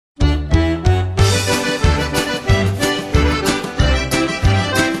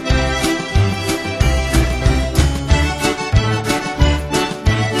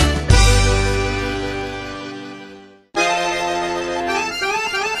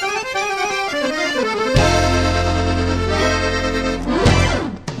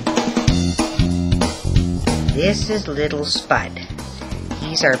This is little Spud.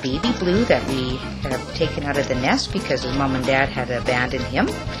 He's our baby blue that we have taken out of the nest because his mom and dad had abandoned him.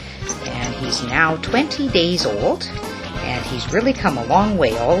 And he's now 20 days old, and he's really come a long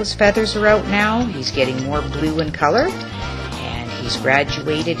way. All his feathers are out now. He's getting more blue in color, and he's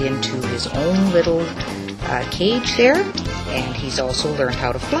graduated into his own little cage there, and he's also learned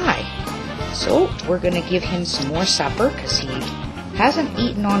how to fly. So we're going to give him some more supper because he hasn't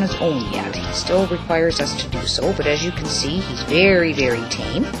eaten on his own yet. He still requires us to do so, but as you can see, he's very, very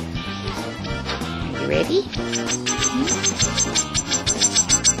tame. Are you ready?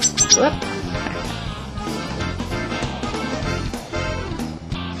 Whoop.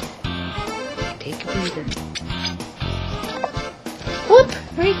 Take a breather. Whoop!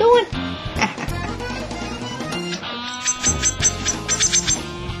 Where are you going?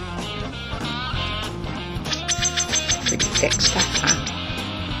 Pretty thick stuff, huh?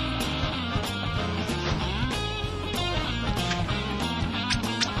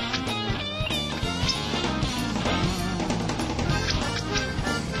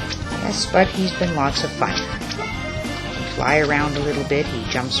 Yes, but he's been lots of fun. We fly around a little bit. He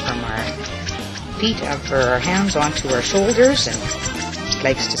jumps from our feet up or our hands onto our shoulders and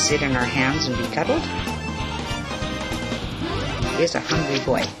likes to sit in our hands and be cuddled. He is a hungry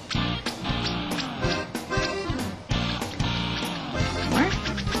boy.